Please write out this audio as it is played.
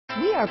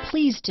We are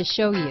pleased to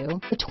show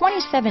you the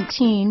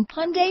 2017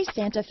 Hyundai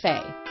Santa Fe.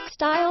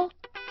 Style,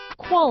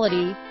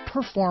 quality,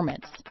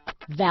 performance,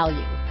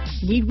 value.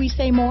 Need we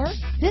say more?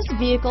 This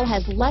vehicle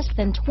has less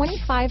than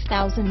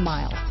 25,000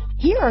 miles.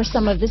 Here are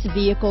some of this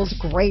vehicle's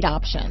great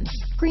options: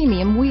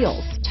 premium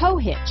wheels, tow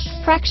hitch,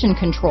 traction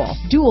control,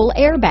 dual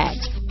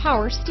airbags,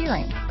 power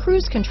steering,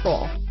 cruise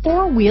control,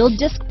 four-wheel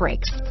disc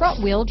brakes,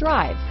 front-wheel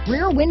drive,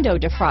 rear window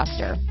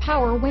defroster,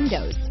 power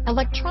windows,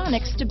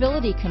 electronic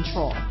stability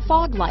control,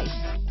 fog lights,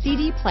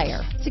 CD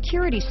player,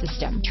 security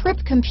system, trip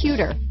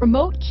computer,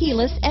 remote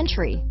keyless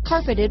entry,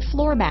 carpeted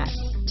floor mats,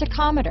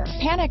 tachometer,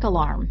 panic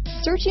alarm.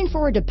 Searching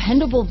for a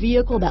dependable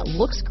vehicle that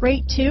looks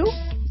great too?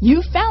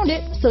 You found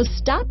it, so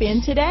stop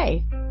in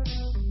today.